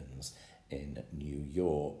bohemians in New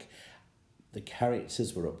York. The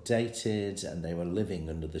characters were updated and they were living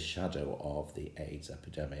under the shadow of the AIDS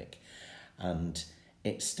epidemic. And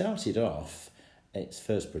it started off, its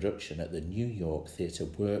first production, at the New York Theatre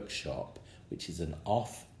Workshop, which is an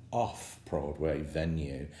off-Broadway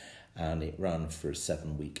venue, and it ran for a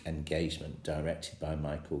 7-week engagement directed by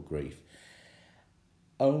Michael Grief.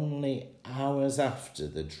 Only hours after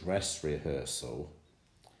the dress rehearsal,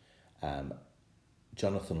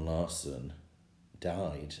 Jonathan Larson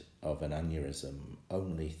died of an aneurysm,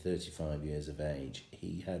 only 35 years of age.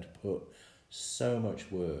 He had put so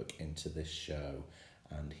much work into this show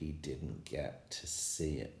and he didn't get to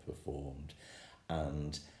see it performed.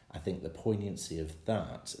 And I think the poignancy of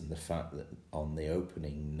that and the fact that on the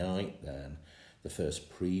opening night then, the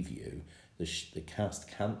first preview, the cast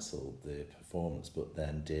cancelled the performance but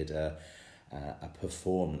then did a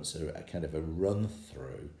performance, a kind of a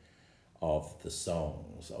run-through of the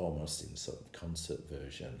songs, almost in sort of concert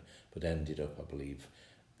version, but ended up, I believe,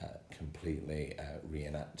 completely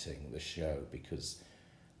reenacting the show, because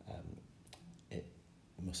it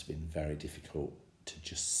must have been very difficult to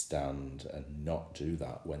just stand and not do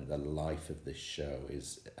that when the life of this show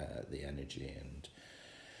is the energy.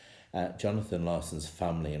 And Jonathan Larson's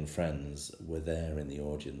family and friends were there in the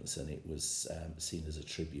audience, and it was seen as a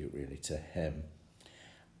tribute really to him.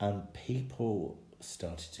 And people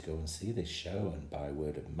started to go and see this show, and by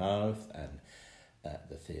word of mouth, and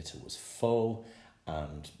the theatre was full,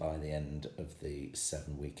 and by the end of the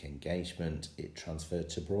 7-week engagement it transferred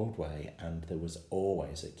to Broadway, and there was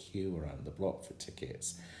always a queue around the block for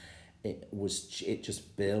tickets. It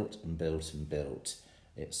just built and built and built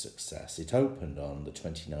its success. It opened on the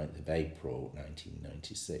 29th of April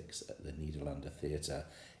 1996 at the Nederlander Theatre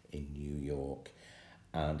in New York,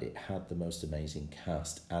 and it had the most amazing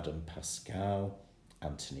cast: Adam Pascal,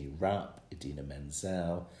 Anthony Rapp, Idina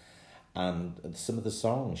Menzel, and some of the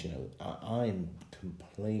songs, I'm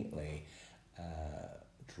completely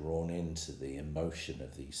drawn into the emotion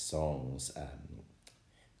of these songs.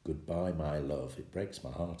 Goodbye, My Love, it breaks my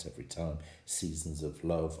heart every time. Seasons of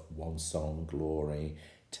Love, One Song, Glory,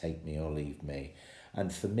 Take Me or Leave Me.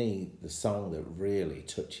 And for me, the song that really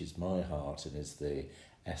touches my heart and is the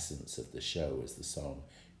essence of the show is the song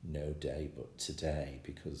No Day But Today,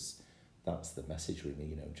 because that's the message really.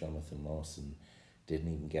 You know, Jonathan Larson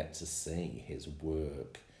didn't even get to see his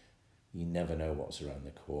work. You never know what's around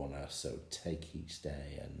the corner, so take each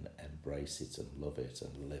day and embrace it and love it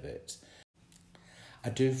and live it. I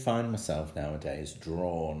do find myself nowadays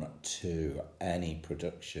drawn to any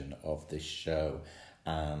production of this show,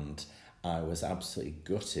 and I was absolutely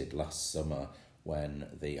gutted last summer when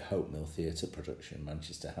the Hope Mill Theatre production in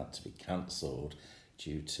Manchester had to be cancelled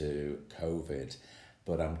due to COVID.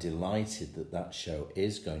 But I'm delighted that that show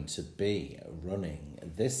is going to be running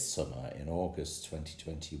this summer in August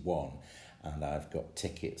 2021, and I've got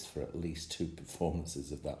tickets for at least 2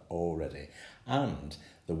 performances of that already. And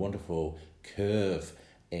the wonderful Curve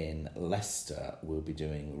in Leicester will be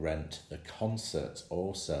doing Rent the concert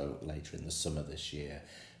also later in the summer this year.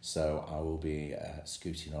 So I will be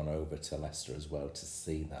scooting on over to Leicester as well to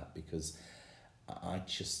see that, because I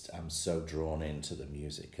just am so drawn into the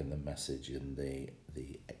music and the message and the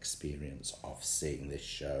experience of seeing this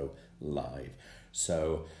show live.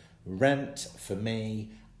 So Rent, for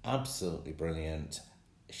me, absolutely brilliant.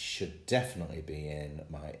 Should definitely be in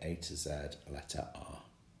my A to Z letter R.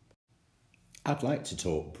 I'd like to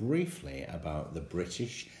talk briefly about the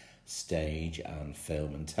British stage and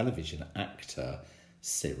film and television actor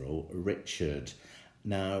Cyril Ritchard.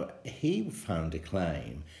 Now, he found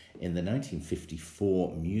acclaim in the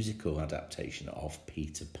 1954 musical adaptation of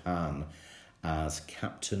Peter Pan as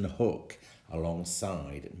Captain Hook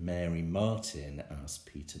alongside Mary Martin as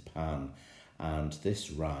Peter Pan, and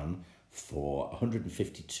this ran for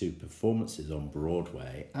 152 performances on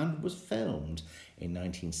Broadway and was filmed in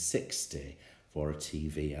 1960 for a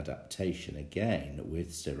TV adaptation, again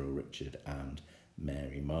with Cyril Ritchard and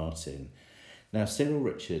Mary Martin. Now, Cyril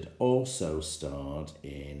Ritchard also starred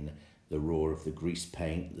in The Roar of the Grease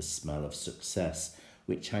Paint, The Smell of Success,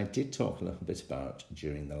 which I did talk a little bit about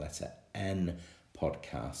during the Letter N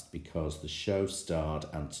podcast, because the show starred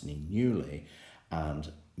Anthony Newley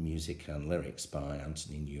and music and lyrics by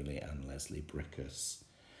Anthony Newley and Leslie Bricusse.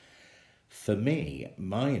 For me,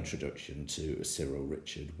 my introduction to Cyril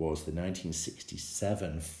Ritchard was the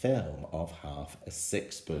 1967 film of Half a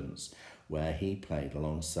Sixpence, where he played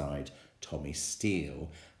alongside Tommy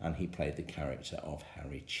Steele, and he played the character of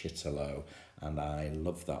Harry Chitterlow, and I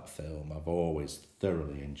love that film. I've always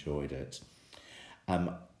thoroughly enjoyed it.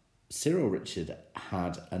 Cyril Ritchard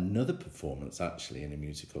had another performance actually in a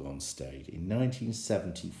musical on stage. In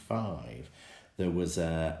 1975, there was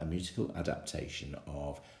a musical adaptation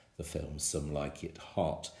of the film Some Like It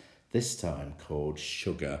Hot, this time called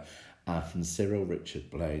Sugar, and Cyril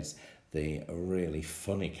Ritchard plays the really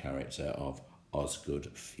funny character of Osgood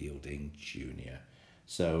Fielding Jr.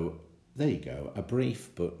 So there you go, a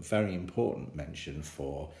brief but very important mention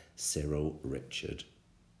for Cyril Ritchard.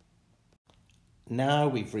 Now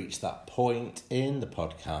we've reached that point in the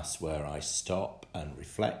podcast where I stop and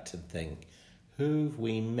reflect and think, who've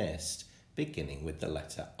we missed, beginning with the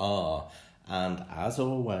letter R? And as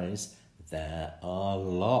always, there are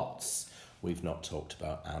lots. We've not talked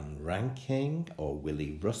about Anne Ranking or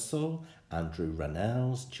Willie Russell, Andrew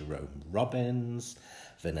Rannells, Jerome Robbins,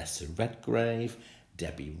 Vanessa Redgrave,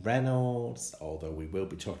 Debbie Reynolds, although we will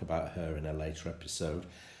be talking about her in a later episode.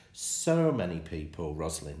 So many people,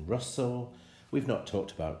 Rosalind Russell. We've not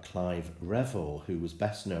talked about Clive Revill, who was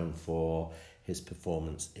best known for his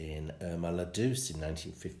performance in Irma la Douce in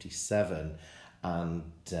 1957, and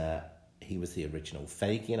he was the original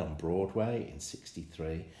Fagin on Broadway in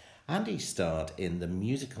 1963, and he starred in the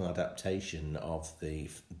musical adaptation of the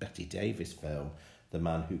Bette Davis film, The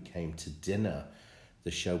Man Who Came to Dinner.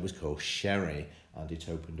 The show was called Sherry, and it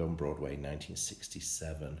opened on Broadway in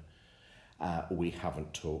 1967. We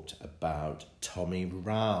haven't talked about Tommy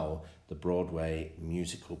Rowell, the Broadway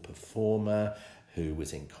musical performer who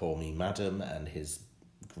was in Call Me Madam, and his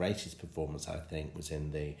greatest performance, I think, was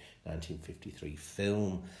in the 1953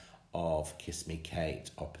 film of Kiss Me Kate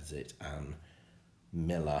opposite Anne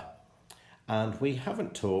Miller. And we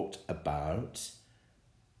haven't talked about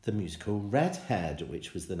the musical Redhead,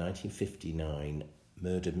 which was the 1959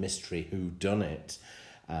 murder mystery whodunit,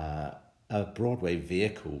 a Broadway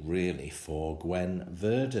vehicle really for Gwen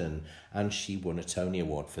Verdon, and she won a Tony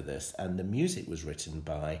Award for this, and the music was written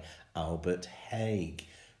by Albert Haig,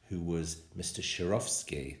 who was Mr.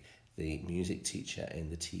 Sharofsky, the music teacher in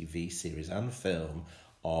the TV series and film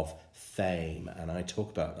of Fame, and I talk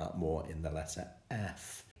about that more in the letter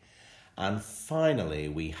F. And finally,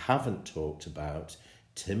 we haven't talked about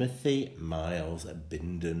Timothy Miles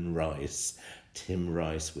Binden Rice, Tim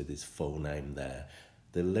Rice with his full name there,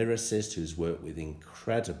 the lyricist who's worked with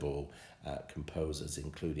incredible composers,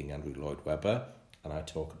 including Andrew Lloyd Webber, and I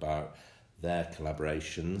talk about their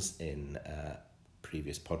collaborations in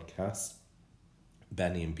previous podcasts.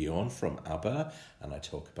 Benny and Bjorn from ABBA, and I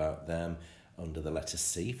talk about them under the letter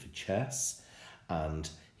C for chess, and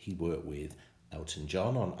he worked with Elton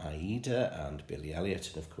John on Aida and Billy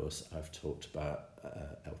Elliot, and of course I've talked about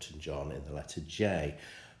Elton John in the letter J.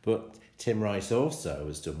 But Tim Rice also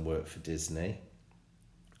has done work for Disney,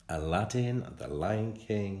 Aladdin, The Lion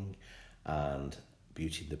King, and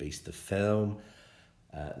Beauty and the Beast, the film,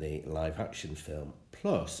 the live-action film,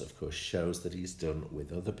 plus, of course, shows that he's done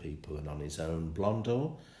with other people and on his own.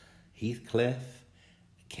 Blondel, Heathcliff,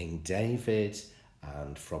 King David,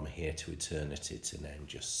 and From Here to Eternity, to name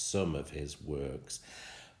just some of his works.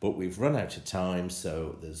 But we've run out of time,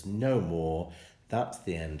 so there's no more. That's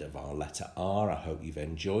the end of our letter R. I hope you've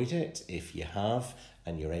enjoyed it. If you have,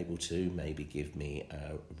 and you're able to, maybe give me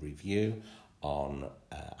a review on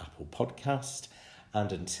Apple Podcast.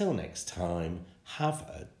 And until next time, have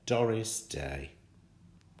a Doris day.